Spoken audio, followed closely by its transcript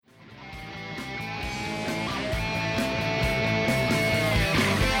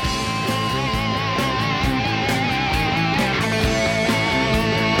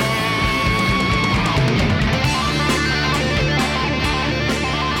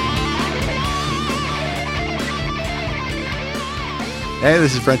Hey,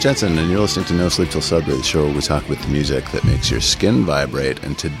 this is Brent Jensen, and you're listening to No Sleep Till Sudbury, the show where we talk about the music that makes your skin vibrate.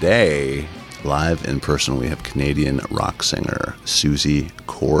 And today, live in person, we have Canadian rock singer Susie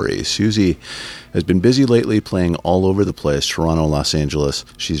Corey. Susie has been busy lately playing all over the place, Toronto, Los Angeles.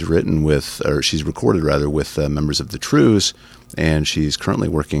 She's recorded with members of the Trews, and she's currently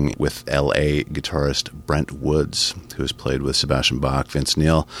working with LA guitarist Brent Woods, who has played with Sebastian Bach, Vince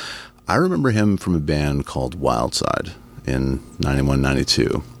Neil. I remember him from a band called Wildside in 91,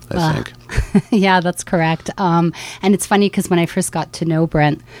 92, I think. Yeah, that's correct. And it's funny because when I first got to know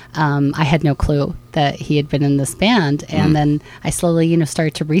Brent, I had no clue that he had been in this band. And then I slowly,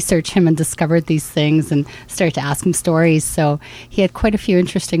 started to research him and discovered these things and started to ask him stories. So he had quite a few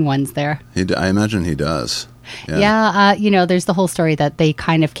interesting ones there. I imagine he does. Yeah, there's the whole story that they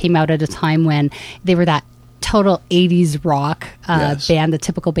kind of came out at a time when they were that total 80s rock band, the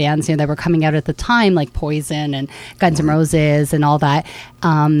typical bands that were coming out at the time, like Poison and Guns N' Roses and all that.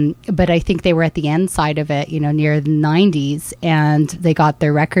 But I think they were at the end side of it, near the 90s, and they got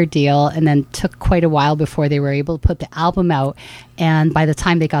their record deal, and then took quite a while before they were able to put the album out. And by the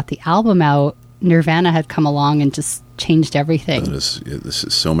time they got the album out, Nirvana had come along and just changed everything. This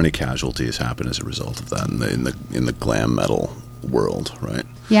is so many casualties happen as a result of that in the glam metal world, right?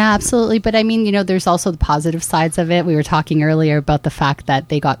 Yeah, absolutely. But I mean, there's also the positive sides of it. We were talking earlier about the fact that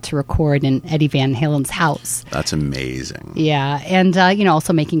they got to record in Eddie Van Halen's house. That's amazing. Yeah. And,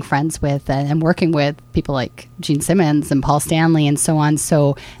 also making friends with and working with people like Gene Simmons and Paul Stanley and so on.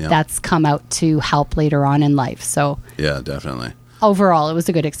 So that's come out to help later on in life. So yeah, definitely. Overall, it was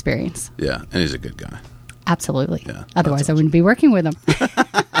a good experience. Yeah. And he's a good guy. Absolutely. Yeah, otherwise, I wouldn't be working with him.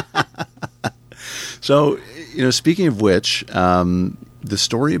 So, speaking of which, the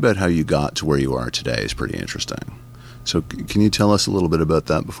story about how you got to where you are today is pretty interesting. So can you tell us a little bit about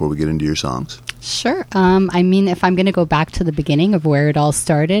that before we get into your songs? Sure. If I'm going to go back to the beginning of where it all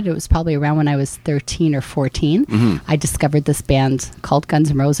started, it was probably around when I was 13 or 14. Mm-hmm. I discovered this band called Guns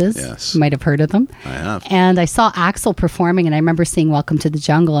N' Roses. Yes. You might have heard of them. I have. And I saw Axl performing, and I remember seeing Welcome to the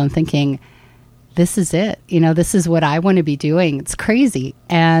Jungle and thinking, this is it. this is what I want to be doing. It's crazy.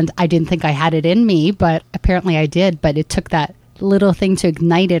 And I didn't think I had it in me, but apparently I did. But it took that little thing to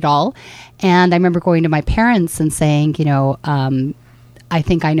ignite it all. And I remember going to my parents and saying, I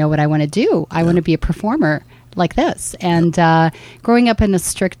think I know what I want to do. I want to be a performer like this. And growing up in a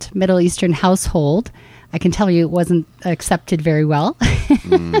strict Middle Eastern household, I can tell you it wasn't accepted very well.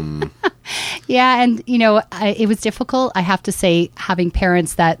 Yeah, and it was difficult. I have to say, having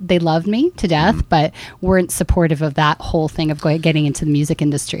parents that they loved me to death, but weren't supportive of that whole thing of getting into the music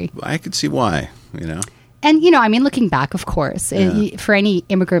industry. I could see why, And, looking back, of course, for any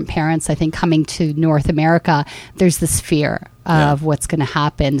immigrant parents, I think coming to North America, there's this fear of what's going to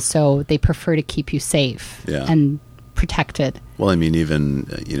happen. So they prefer to keep you safe and protected. Well, I mean, even,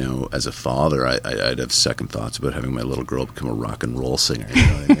 as a father, I'd have second thoughts about having my little girl become a rock and roll singer. You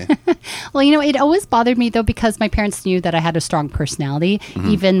know what I mean? Well, it always bothered me, though, because my parents knew that I had a strong personality. Mm-hmm.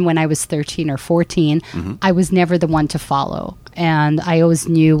 Even when I was 13 or 14, I was never the one to follow. And I always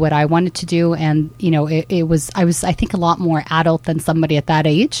knew what I wanted to do. And, I was, I think, a lot more adult than somebody at that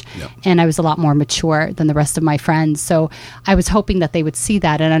age. Yep. And I was a lot more mature than the rest of my friends. So I was hoping that they would see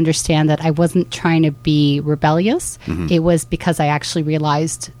that and understand that I wasn't trying to be rebellious. Mm-hmm. It was because I actually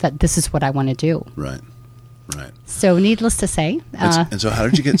realized that this is what I want to do. Right. So needless to say. And so how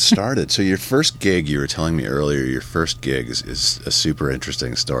did you get started? So your first gig, you were telling me earlier, your first gig is a super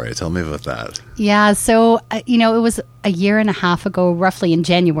interesting story. Tell me about that. Yeah. So, it was a year and a half ago, roughly in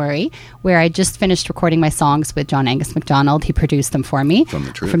January, where I just finished recording my songs with John Angus MacDonald. He produced them for me. From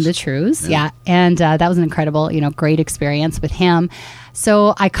the Trews. Yeah. And that was an incredible, great experience with him.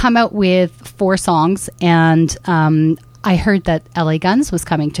 So I come out with 4 songs, and I heard that LA Guns was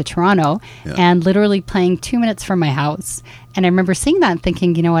coming to Toronto and literally playing 2 minutes from my house. And I remember seeing that and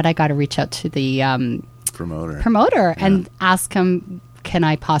thinking, you know what, I got to reach out to the promoter and ask him, can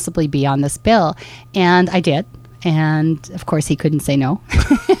I possibly be on this bill? And I did. And of course, he couldn't say no.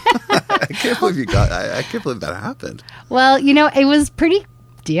 I can't believe I can't believe that happened. Well, it was pretty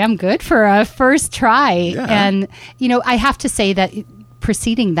damn good for a first try. Yeah. And, I have to say that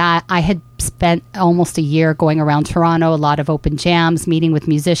preceding that, I had spent almost a year going around Toronto, a lot of open jams, meeting with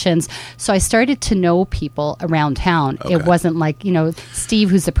musicians. So I started to know people around town. Okay. It wasn't like, Steve,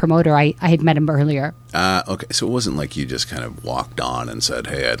 who's the promoter, I had met him earlier. Okay. So it wasn't like you just kind of walked on and said,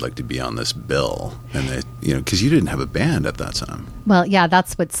 hey, I'd like to be on this bill. And because you didn't have a band at that time. Well, yeah,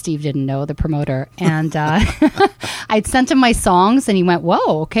 that's what Steve didn't know, the promoter. And I I'd sent him my songs and he went,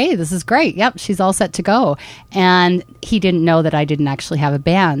 whoa, okay, this is great. Yep, she's all set to go. And he didn't know that I didn't actually have a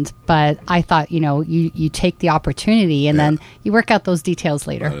band. But I thought, you take the opportunity and then you work out those details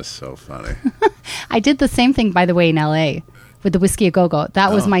later. That is so funny. I did the same thing, by the way, in LA with the Whiskey A Go-Go.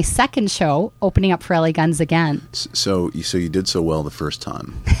 That was my second show, opening up for LA Guns again. So you did so well the first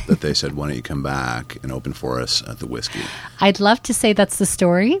time that they said, why don't you come back and open for us at the Whiskey? I'd love to say that's the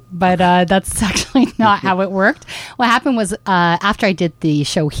story, but that's actually not how it worked. What happened was after I did the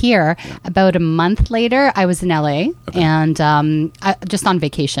show here, about a month later, I was in LA and just on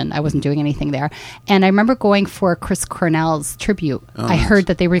vacation. I wasn't doing anything there. And I remember going for Chris Cornell's tribute. I heard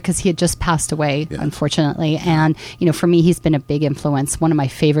that they were, because he had just passed away, unfortunately. And, for me, he's been a big influence, one of my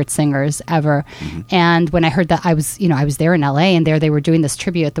favorite singers ever. And when I heard that I was there in LA and there they were doing this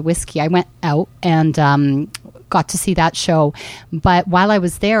tribute at the Whiskey, I went out and got to see that show. But while I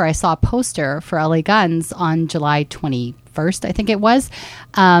was there, I saw a poster for LA Guns on July 21st, I think it was,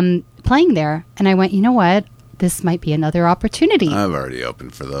 playing there. And I went, you know what? This might be another opportunity. I've already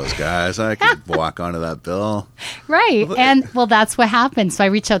opened for those guys. I could walk onto that bill. Right. And well, that's what happened. So I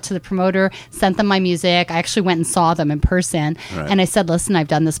reached out to the promoter, sent them my music. I actually went and saw them in person. Right. And I said, listen, I've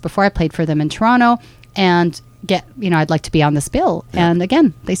done this before. I played for them in Toronto and I'd like to be on this bill. Yeah. And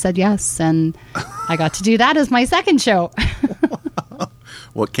again, they said yes. And I got to do that as my second show.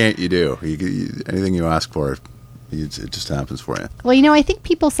 What can't you do? Anything you ask for, it just happens for you. Well, I think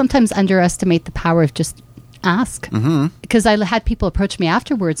people sometimes underestimate the power of just ask, because I had people approach me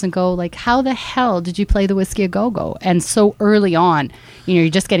afterwards and go like, how the hell did you play the Whiskey A Go-Go? And so early on, you're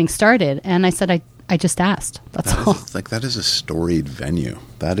just getting started. And I said, I just asked. That's all. That is a storied venue.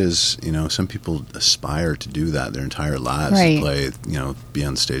 That is, some people aspire to do that their entire lives, to play, be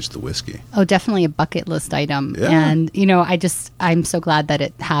on stage at the Whiskey. Oh, definitely a bucket list item. Yeah. And, I'm so glad that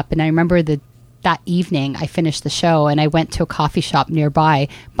it happened. I remember that evening I finished the show and I went to a coffee shop nearby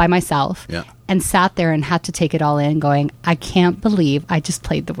by myself and sat there and had to take it all in going, I can't believe I just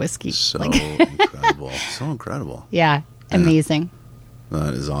played the Whiskey. So incredible. So incredible. Yeah. Amazing.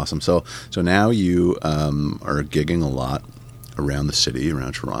 That is awesome. So now you are gigging a lot around the city,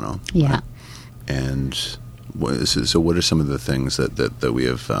 around Toronto. Yeah. Right? And what are some of the things that we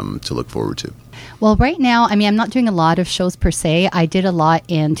have to look forward to? Well, right now, I'm not doing a lot of shows per se. I did a lot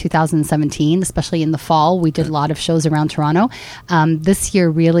in 2017, especially in the fall. We did a lot of shows around Toronto. This year,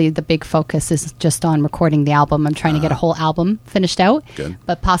 really, the big focus is just on recording the album. I'm trying to get a whole album finished out,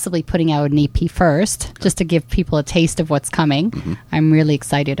 but possibly putting out an EP first, just to give people a taste of what's coming. I'm really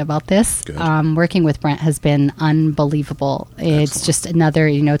excited about this. Working with Brent has been unbelievable. Excellent. It's just another,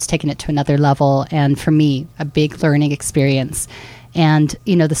 it's taken it to another level. And for me, a big learning experience. And,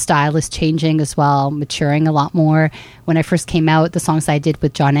 the style is changing as well, maturing a lot more. When I first came out, the songs I did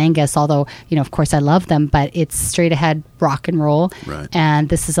with John Angus, although, of course I love them, but it's straight ahead rock and roll. Right. And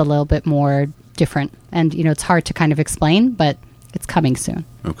this is a little bit more different. And, it's hard to kind of explain, but it's coming soon.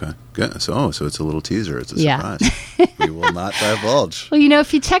 Okay, good. So it's a little teaser. It's a surprise. We will not divulge. Well,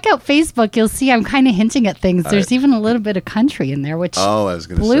 if you check out Facebook, you'll see I'm kind of hinting at things. There's even a little bit of country in there, which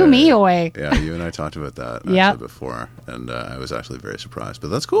blew me away. Yeah, you and I talked about that actually before, and I was actually very surprised. But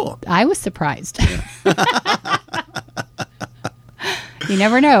that's cool. I was surprised. Yeah. You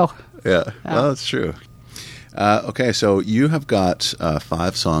never know. Yeah, well, that's true. Okay, so you have got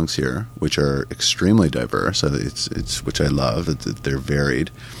 5 songs here, which are extremely diverse. It's which I love. They're varied,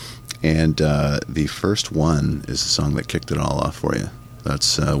 and the first one is the song that kicked it all off for you.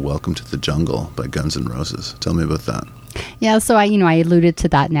 That's "Welcome to the Jungle" by Guns N' Roses. Tell me about that. Yeah, so I alluded to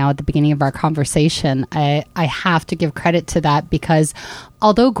that now at the beginning of our conversation. I have to give credit to that because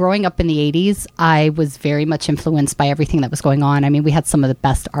although growing up in the 80s, I was very much influenced by everything that was going on. We had some of the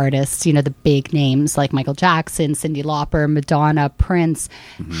best artists, the big names like Michael Jackson, Cyndi Lauper, Madonna, Prince.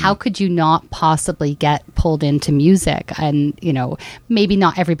 How could you not possibly get pulled into music? And, maybe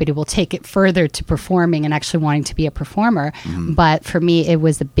not everybody will take it further to performing and actually wanting to be a performer. But for me, it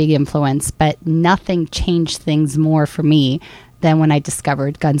was a big influence. But nothing changed things more for me than when I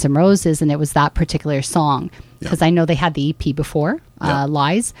discovered Guns N' Roses, and it was that particular song. Because I know they had the EP before,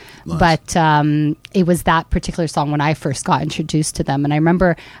 Lies. But it was that particular song when I first got introduced to them. And I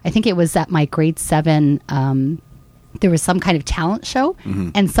remember, I think it was at my grade 7, there was some kind of talent show,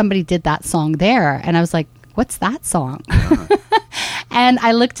 and somebody did that song there. And I was like, what's that song? And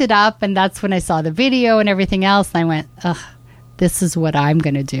I looked it up, and that's when I saw the video and everything else. And I went, ugh, this is what I'm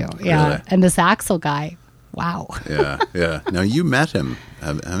going to do. Yeah. Really? And this Axl guy, wow. Yeah. Now, you met him,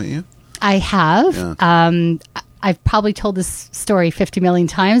 haven't you? I have. Yeah. I've probably told this story 50 million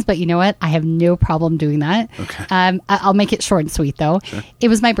times, but you know what? I have no problem doing that. Okay. I'll make it short and sweet, though. Sure. It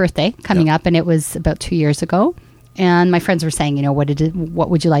was my birthday coming up, and it was about 2 years ago. And my friends were saying, what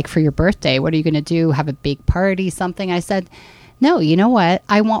would you like for your birthday? What are you going to do? Have a big party, something? I said, no, you know what?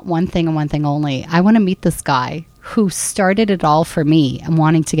 I want one thing and one thing only. I want to meet this guy who started it all for me and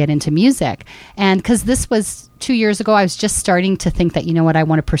wanting to get into music. And because this was 2 years ago, I was just starting to think that, I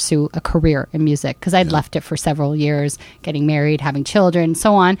want to pursue a career in music, because I'd left it for several years, getting married, having children,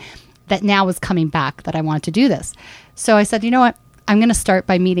 so on, that now was coming back that I wanted to do this. So I said, you know what? I'm going to start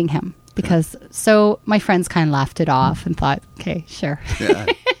by meeting him. Because so my friends kind of laughed it off and thought, okay, sure. Yeah.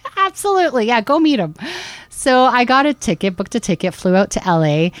 Absolutely. Yeah, go meet him. So I got booked a ticket, flew out to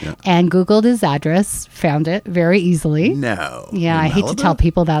LA and Googled his address, found it very easily. No. Yeah, I hate to tell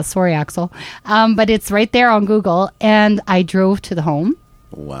people that. Sorry, Axel. But it's right there on Google. And I drove to the home.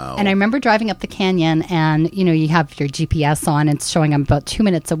 Wow. And I remember driving up the canyon and, you have your GPS on and it's showing I'm about 2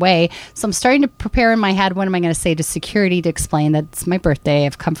 minutes away. So I'm starting to prepare in my head, what am I going to say to security to explain that it's my birthday?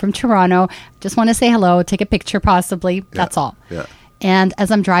 I've come from Toronto. Just want to say hello, take a picture possibly. That's all. Yeah. And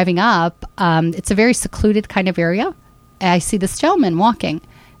as I'm driving up, it's a very secluded kind of area. I see this gentleman walking.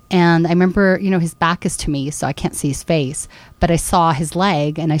 And I remember, his back is to me, so I can't see his face. But I saw his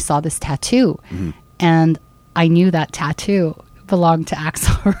leg and I saw this tattoo. Mm-hmm. And I knew that tattoo belonged to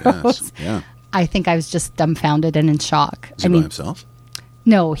Axl Rose. Yes. Yeah. I think I was just dumbfounded and in shock. Was he by himself?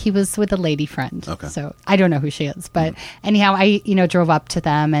 No, he was with a lady friend. Okay. So I don't know who she is. But anyhow, I, drove up to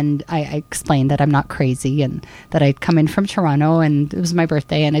them and I explained that I'm not crazy and that I'd come in from Toronto and it was my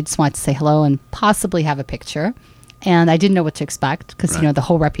birthday and I just wanted to say hello and possibly have a picture. And I didn't know what to expect because, the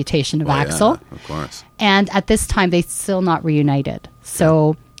whole reputation of Axl. Yeah, of course. And at this time, they still not reunited.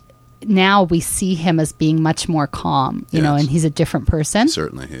 So now we see him as being much more calm, and he's a different person.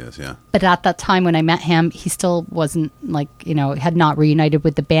 Certainly he is, yeah. But at that time when I met him, he still wasn't had not reunited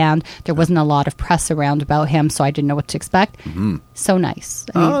with the band. There wasn't a lot of press around about him, so I didn't know what to expect. Mm-hmm. So nice.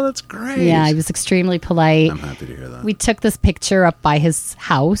 That's great. Yeah, he was extremely polite. I'm happy to hear that. We took this picture up by his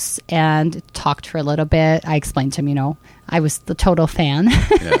house and talked for a little bit. I explained to him, I was the total fan.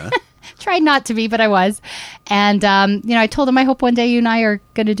 Yeah. Tried not to be, but I was. And, I told him, I hope one day you and I are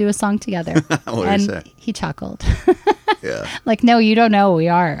going to do a song together. What did he say? He chuckled. Yeah. Like, no, you don't know. We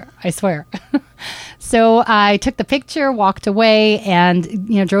are. I swear. So I took the picture, walked away, and,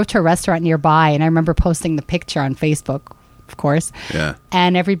 drove to a restaurant nearby. And I remember posting the picture on Facebook, of course. Yeah.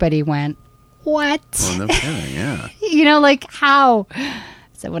 And everybody went, what? Well, no kidding, yeah. Like, how?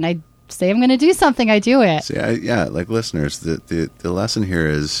 So when I say I'm going to do something, I do it. See, like listeners, the lesson here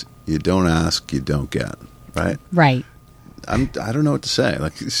is you don't ask, you don't get, right? Right. I don't know what to say.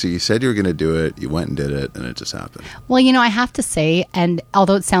 Like, so you said you were going to do it, you went and did it, and it just happened. Well, I have to say, and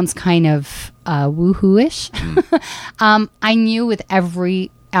although it sounds kind of woohoo-ish, I knew with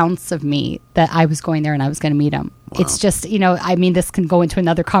every ounce of me that I was going there and I was going to meet him. Wow. It's just, this can go into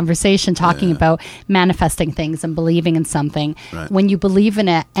another conversation talking about manifesting things and believing in something. Right. When you believe in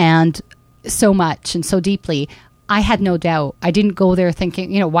it and so much and so deeply, I had no doubt. I didn't go there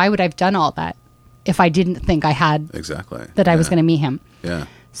thinking, why would I have done all that if I didn't think I had that I was going to meet him. Yeah.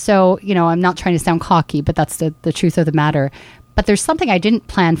 So, I'm not trying to sound cocky, but that's the truth of the matter. But there's something I didn't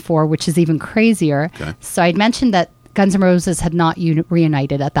plan for, which is even crazier. Okay. So I'd mentioned that Guns N' Roses had not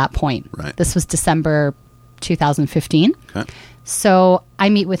reunited at that point. Right. This was December 2015. Okay. So I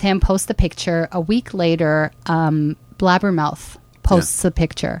meet with him, post the picture. A week later, Blabbermouth posts the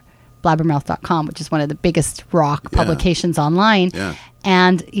picture. Blabbermouth.com, which is one of the biggest rock publications online. Yeah.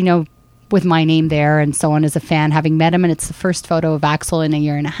 And, with my name there and so on as a fan, having met him. And it's the first photo of Axl in a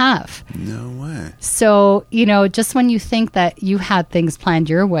year and a half. No way. So, just when you think that you had things planned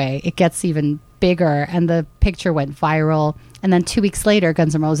your way, it gets even bigger. And the picture went viral. And then 2 weeks later,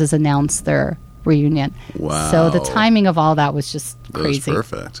 Guns N' Roses announced their reunion. Wow. So the timing of all that was just crazy. That was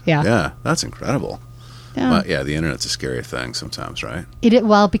perfect. Yeah. Yeah, that's incredible. Yeah. But the internet's a scary thing sometimes, right?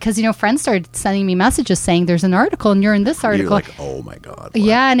 Well, because, friends started sending me messages saying there's an article and you're in this article. You're like, oh my God. What?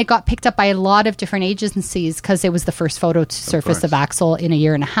 Yeah, and it got picked up by a lot of different agencies because it was the first photo to surface of Axl in a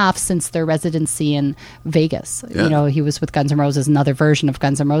year and a half since their residency in Vegas. Yeah. He was with Guns N' Roses, another version of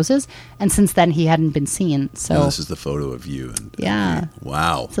Guns N' Roses. And since then, he hadn't been seen. So this is the photo of you. And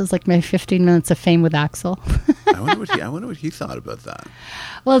wow. So it's like my 15 minutes of fame with Axl. I wonder what he thought about that.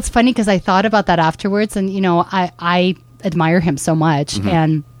 Well, it's funny because I thought about that afterwards, and I admire him so much,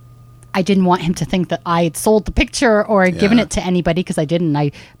 and I didn't want him to think that I had sold the picture or given it to anybody because I didn't.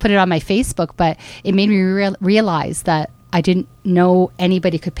 I put it on my Facebook, but it made me realize that I didn't know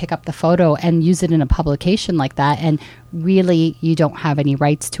anybody could pick up the photo and use it in a publication like that, and really you don't have any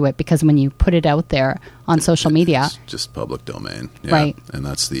rights to it because when you put it out there on social media, it's just public domain, right? And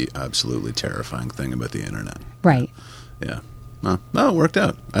that's the absolutely terrifying thing about the internet, right? Yeah. No, it worked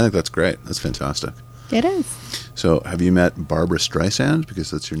out. I think that's great. That's fantastic. It is. So, have you met Barbara Streisand?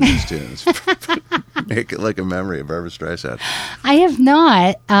 Because that's your next tune. Make it like a memory of Barbara Streisand. I have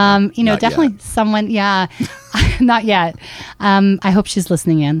not. Not definitely yet. someone. Yeah, not yet. I hope she's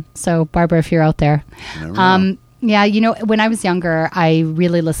listening in. So, Barbara, if you're out there. You never know. Yeah, when I was younger, I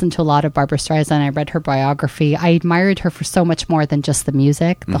really listened to a lot of Barbara Streisand. I read her biography. I admired her for so much more than just the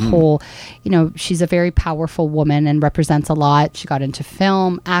music. The whole, she's a very powerful woman and represents a lot. She got into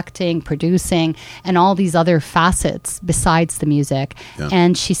film, acting, producing, and all these other facets besides the music. Yeah.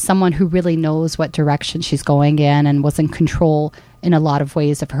 And she's someone who really knows what direction she's going in and was in control in a lot of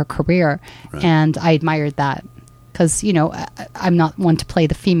ways of her career. Right. And I admired that. Because, I'm not one to play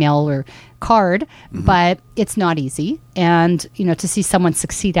the female or card, but it's not easy. And, to see someone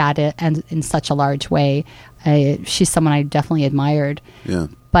succeed at it and in such a large way, she's someone I definitely admired. Yeah.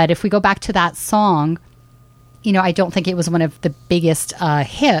 But if we go back to that song, I don't think it was one of the biggest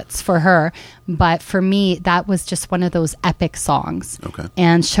hits for her. But for me, that was just one of those epic songs. Okay.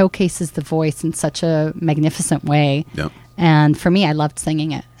 And showcases the voice in such a magnificent way. Yep. And for me, I loved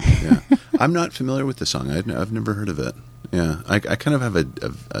singing it. Yeah. I'm not familiar with the song. I've never heard of it. Yeah. I kind of have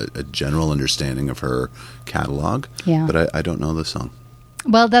a general understanding of her catalog. Yeah. But I don't know the song.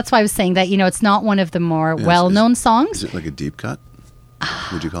 Well, that's why I was saying that, it's not one of the more Yeah, well-known Is songs, it like a deep cut?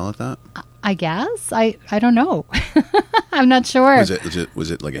 Would you call it that? I guess. I don't know. I'm not sure.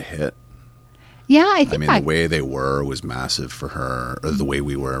 Was it like a hit? Yeah, I I think mean, The Way They Were was massive for her, or The Way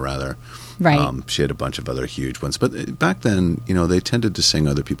We Were, rather. Right. She had a bunch of other huge ones. But back then, they tended to sing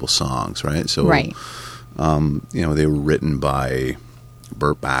other people's songs, right? So, Right. They were written by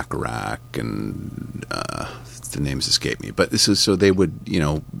Burt Bacharach, and the names escape me. But this is so they would,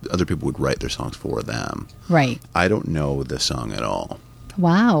 other people would write their songs for them. Right. I don't know the song at all.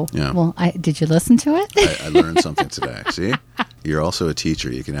 Wow. Yeah. Well, did you listen to it? I learned something today. See? You're also a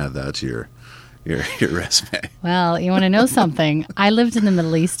teacher. You can add that to your resume. Well, you want to know something? I lived in the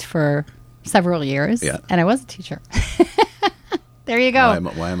Middle East for several years, Yeah. and I was a teacher. There you go.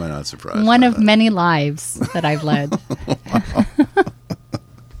 Why am I not surprised? One by of that? many lives that I've led.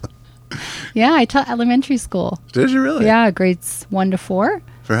 Yeah, I taught elementary school. Did you really? Yeah, grades 1 to 4,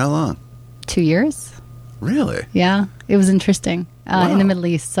 For how long? 2 years. Really? Yeah, it was interesting in Wow. the Middle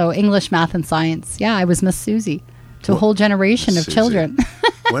East. So English, math, and science. Yeah, I was Miss Susie to a whole generation of Susie. children.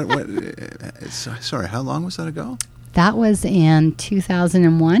 Sorry, how long was that ago? That was in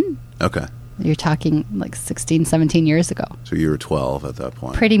 2001. Okay. You're talking like 16, 17 years ago. So you were 12 at that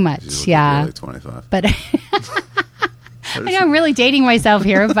point. Pretty much, You look like yeah. you're like 25. But I know I'm really dating myself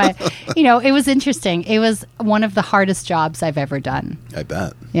here, but it was interesting. It was one of the hardest jobs I've ever done. I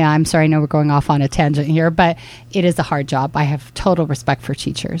bet. Yeah, I'm sorry. I know we're going off on a tangent here, but it is a hard job. I have total respect for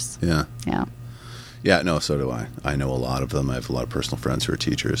teachers. Yeah. Yeah. Yeah, no, so do I. I know a lot of them. I have a lot of personal friends who are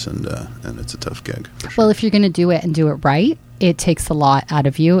teachers, and it's a tough gig, for sure. Well, if you're going to do it and do it right, it takes a lot out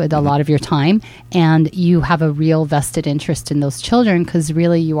of you, a lot of your time, and you have a real vested interest in those children because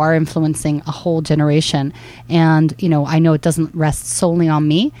really you are influencing a whole generation. And, I know it doesn't rest solely on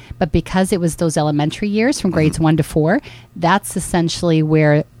me, but because it was those elementary years from grades 1 to 4, that's essentially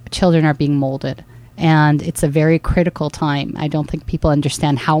where children are being molded. And it's a very critical time. I don't think people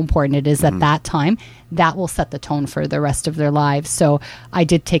understand how important it is at that time. That will set the tone for the rest of their lives. So I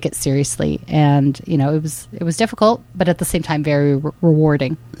did take it seriously. And, it was difficult, but at the same time, very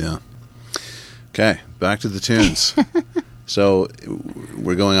rewarding. Yeah. Okay, back to the tunes. So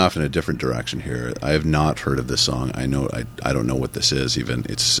we're going off in a different direction here. I have not heard of this song. I don't know what this is even.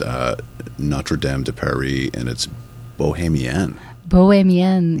 It's Notre Dame de Paris, and it's Bohemienne.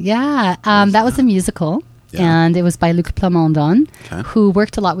 Bohemienne, yeah. That was a musical, Yeah. and it was by Luc Plamondon, Okay. who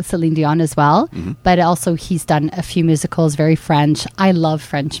worked a lot with Celine Dion as well. But also he's done a few musicals, very French. I love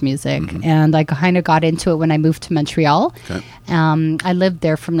French music, and I kind of got into it when I moved to Montreal. Okay. I lived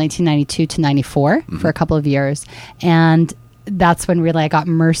there from 1992 to 94 for a couple of years, and that's when really I got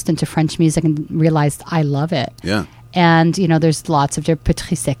immersed into French music and realized I love it. Yeah. And, there's lots of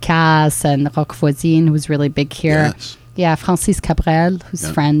Patrice Casse and Roch Voisine, who was really big here. Yes. Yeah, Francis Cabrel, who's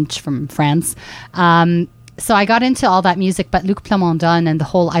Yeah. French, from France. So I got into all that music, but Luc Plamondon and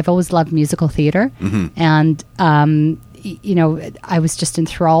I've always loved musical theater. And, I was just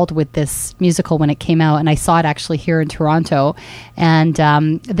enthralled with this musical when it came out, and I saw it actually here in Toronto. And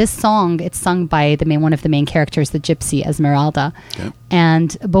this song, it's sung by one of the main characters, the gypsy Esmeralda. Okay. And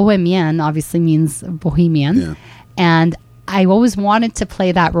Bohemienne obviously means Bohemian. Yeah. And I always wanted to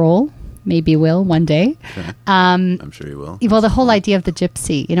play that role. Maybe will one day. Okay. I'm sure you will. Well, the whole idea of the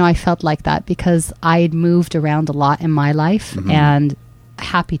gypsy, I felt like that because I'd moved around a lot in my life and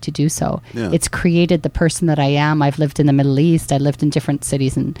happy to do so. Yeah. It's created the person that I am. I've lived in the Middle East. I lived in different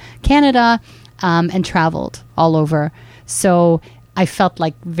cities in Canada, and traveled all over. So I felt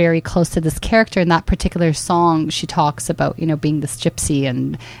like very close to this character. In that particular song, she talks about, being this gypsy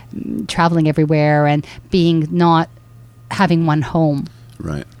and traveling everywhere and being not having one home.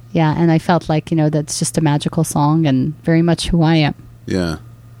 Right. Yeah, and I felt like, that's just a magical song and very much who I am. Yeah.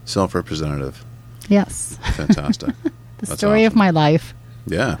 Self-representative. Yes. Fantastic. The story of my life.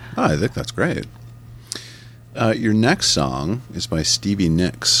 Yeah. Oh, I think that's great. Your next song is by Stevie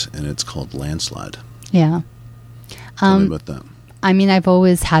Nicks, and it's called Landslide. Yeah. Tell me about that. I mean, I've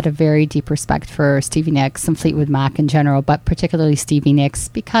always had a very deep respect for Stevie Nicks and Fleetwood Mac in general, but particularly Stevie Nicks,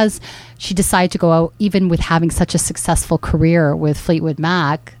 because she decided to go out, even with having such a successful career with Fleetwood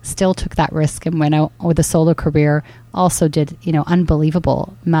Mac, still took that risk and went out with a solo career, also did,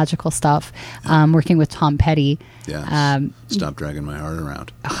 unbelievable, magical stuff, working with Tom Petty. Yeah. Stop Dragging My Heart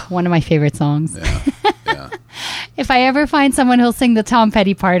Around. One of my favorite songs. Yeah. Yeah. If I ever find someone who'll sing the Tom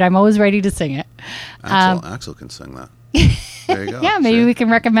Petty part, I'm always ready to sing it. Axel can sing that. There you go. Yeah, maybe we can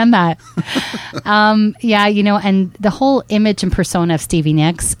recommend that. Yeah, and the whole image and persona of Stevie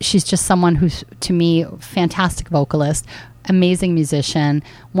Nicks, she's just someone who's, to me, fantastic vocalist, amazing musician,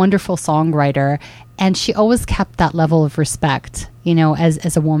 wonderful songwriter, and she always kept that level of respect,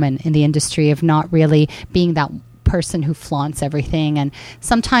 as a woman in the industry, of not really being that person who flaunts everything. And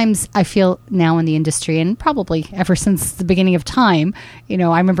sometimes I feel now in the industry, and probably ever since the beginning of time, I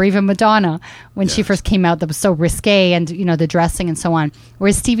remember even Madonna, when she first came out, that was so risque, and the dressing and so on,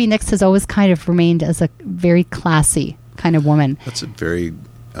 whereas Stevie Nicks has always kind of remained as a very classy kind of woman. That's a very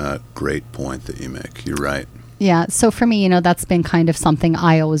great point that you make. You're right. Yeah, so for me, that's been kind of something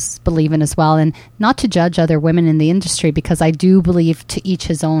I always believe in as well. And not to judge other women in the industry, because I do believe to each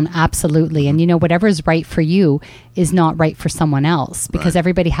his own, absolutely. And, whatever is right for you is not right for someone else, because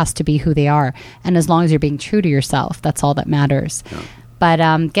everybody has to be who they are. And as long as you're being true to yourself, that's all that matters. Yeah.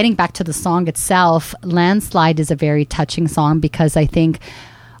 But getting back to the song itself, Landslide is a very touching song, because I think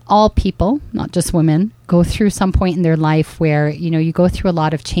all people, not just women, go through some point in their life where, you go through a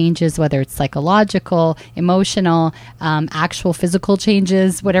lot of changes, whether it's psychological, emotional, actual physical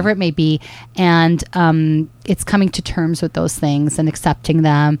changes, whatever it may be. And it's coming to terms with those things and accepting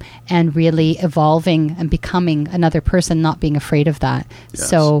them and really evolving and becoming another person, not being afraid of that. Yes.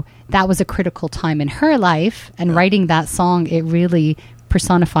 So that was a critical time in her life. And writing that song, it really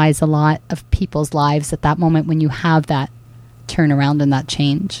personifies a lot of people's lives at that moment when you have that turnaround and that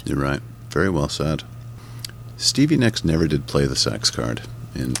change. You're right. Very well said. Stevie Nicks never did play the sex card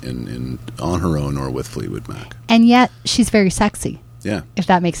in on her own or with Fleetwood Mac. And yet she's very sexy. Yeah. If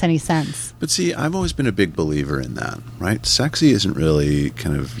that makes any sense. But see, I've always been a big believer in that, right? Sexy isn't really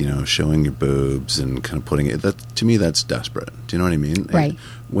kind of, showing your boobs and kind of putting it, that to me, that's desperate. Do you know what I mean? Right.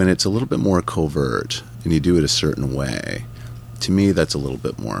 When it's a little bit more covert and you do it a certain way, to me, that's a little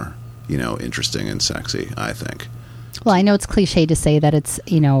bit more, interesting and sexy, I think. Well, I know it's cliche to say that it's,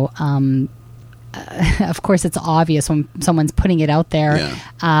 of course it's obvious when someone's putting it out there,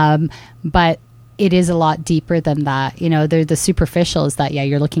 but it is a lot deeper than that. The superficial is that,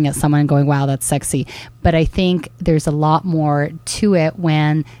 you're looking at someone and going, wow, that's sexy. But I think there's a lot more to it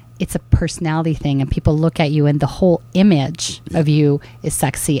when it's a personality thing and people look at you and the whole image of you is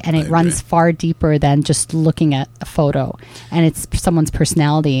sexy, and it runs far deeper than just looking at a photo, and it's someone's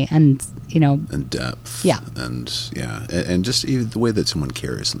personality and and depth, and just even the way that someone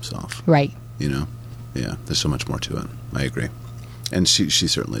carries themselves, right? There's so much more to it. I agree, and she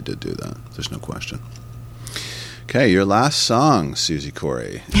certainly did do that. There's no question. Okay, your last song, Susie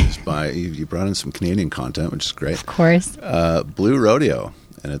Corey, is by you brought in some Canadian content, which is great, of course. Blue Rodeo.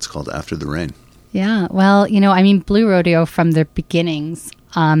 And it's called After the Rain. Yeah. Well, Blue Rodeo from their beginnings,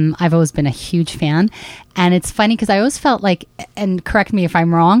 I've always been a huge fan. And it's funny because I always felt like, and correct me if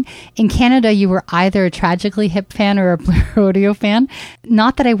I'm wrong, in Canada, you were either a Tragically Hip fan or a Blue Rodeo fan.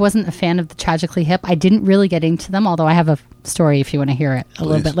 Not that I wasn't a fan of the Tragically Hip. I didn't really get into them, although I have a story if you want to hear it a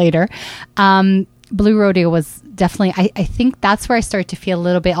little bit later. Blue Rodeo was definitely, I think that's where I started to feel a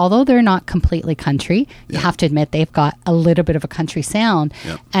little bit, although they're not completely country, you have to admit they've got a little bit of a country sound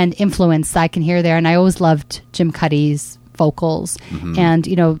and influence I can hear there. And I always loved Jim Cuddy's vocals and,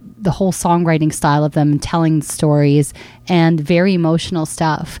 the whole songwriting style of them, telling stories and very emotional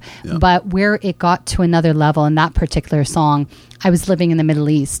stuff. Yeah. But where it got to another level in that particular song, I was living in the Middle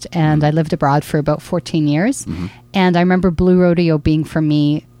East and I lived abroad for about 14 years. And I remember Blue Rodeo being for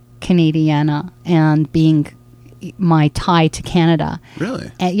me Canadiana and being my tie to Canada.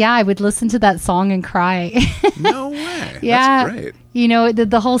 Really? And I would listen to that song and cry. No way. Yeah. That's great.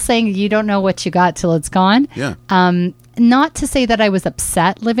 The whole saying, you don't know what you got till it's gone. Yeah. Not to say that I was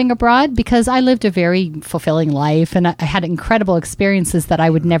upset living abroad, because I lived a very fulfilling life and I had incredible experiences that I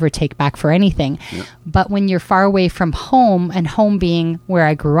would never take back for anything. Yep. But when you're far away from home, and home being where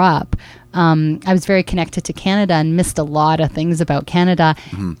I grew up, I was very connected to Canada and missed a lot of things about Canada.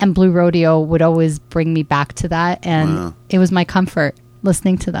 And Blue Rodeo would always bring me back to that. And it was my comfort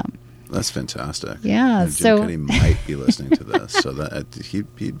listening to them. That's fantastic. Yeah. And Jim Cuddy might be listening to this, so that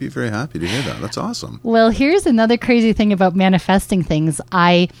he'd be very happy to hear that. That's awesome. Well, here's another crazy thing about manifesting things.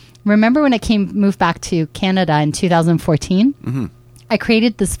 I remember when I moved back to Canada in 2014, I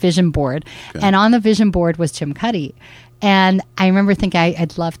created this vision board, and on the vision board was Jim Cuddy. And I remember thinking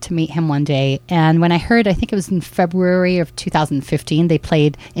I'd love to meet him one day. And when I heard, I think it was in February of 2015, they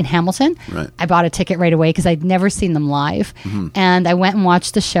played in Hamilton. Right. I bought a ticket right away because I'd never seen them live. And I went and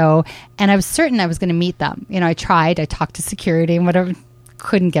watched the show, and I was certain I was going to meet them. I tried. I talked to security and whatever.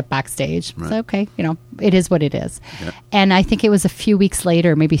 Couldn't get backstage. Right. So, okay, it is what it is. Yep. And I think it was a few weeks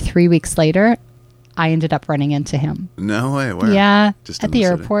later, maybe 3 weeks later, I ended up running into him. No way. Where? Yeah, Just at the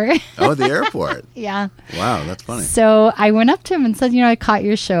airport. Oh, the airport. Yeah. Wow, that's funny. So I went up to him and said, I caught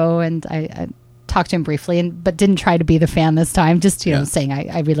your show, and I talked to him briefly, but didn't try to be the fan this time. Just, saying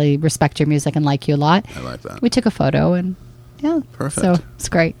I really respect your music and like you a lot. I like that. We took a photo, and Perfect. so it's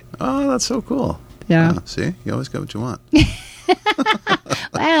great. Oh, that's so cool. Yeah. See, you always get what you want.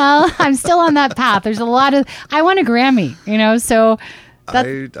 Well, I'm still on that path. There's a lot of, I want a Grammy, so.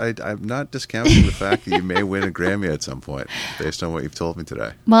 I'm not discounting the fact that you may win a Grammy at some point, based on what you've told me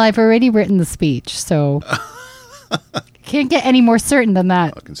today. Well, I've already written the speech, so can't get any more certain than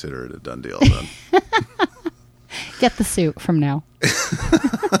that. I'll consider it a done deal then. Get the suit from now.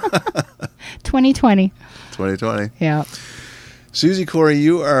 2020. 2020. Yeah. Susie Corey,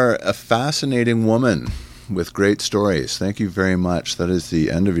 you are a fascinating woman with great stories. Thank you very much. That is the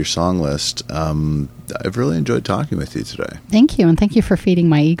end of your song list. I've really enjoyed talking with you today. Thank you, and thank you for feeding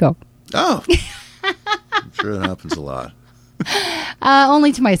my ego. Oh, I'm sure that happens a lot.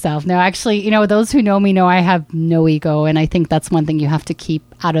 Only to myself. No, actually, those who know me know I have no ego, and I think that's one thing you have to keep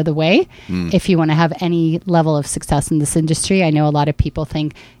out of the way if you want to have any level of success in this industry. I know a lot of people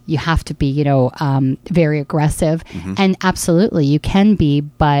think you have to be, very aggressive, and absolutely you can be,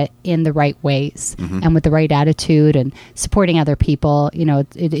 but in the right ways and with the right attitude and supporting other people.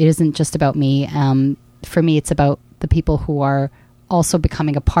 It isn't just about me. For me, it's about the people who are also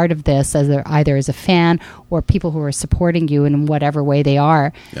becoming a part of this, as either as a fan or people who are supporting you in whatever way they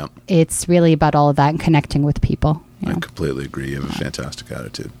are. Yep. It's really about all of that and connecting with people. I completely agree. You have a fantastic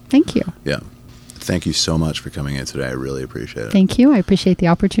attitude. Thank you. Yeah. Thank you so much for coming in today. I really appreciate it. Thank you. I appreciate the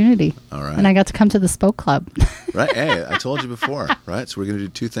opportunity. All right. And I got to come to the Spoke Club. Right. Hey, I told you before, right? So we're going to do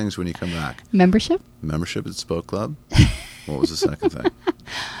two things when you come back. Membership at Spoke Club. What was the second thing?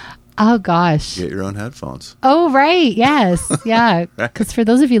 Oh, gosh. Get your own headphones. Oh, right. Yes. Yeah. Because for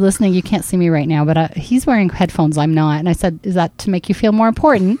those of you listening, you can't see me right now, but he's wearing headphones. I'm not. And I said, is that to make you feel more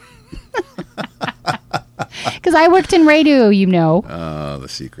important? Because I worked in radio, Oh, the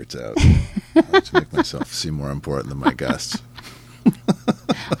secret's out. I like to make myself seem more important than my guests.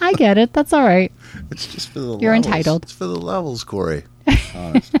 I get it. That's all right. It's just for the levels. You're entitled. It's for the levels, Corey.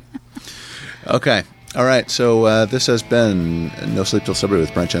 Honest. Okay. All right. So this has been No Sleep Till Subway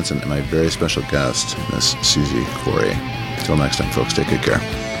with Brent Jensen and my very special guest, Miss Susie Corey. Until next time, folks, take good care.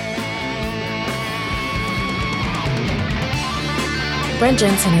 Brent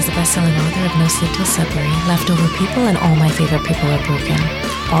Jensen is the best-selling author of No Sleep Till Sudbury, Leftover People, and All My Favorite People Are Broken.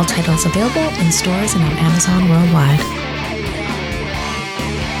 All titles available in stores and on Amazon worldwide.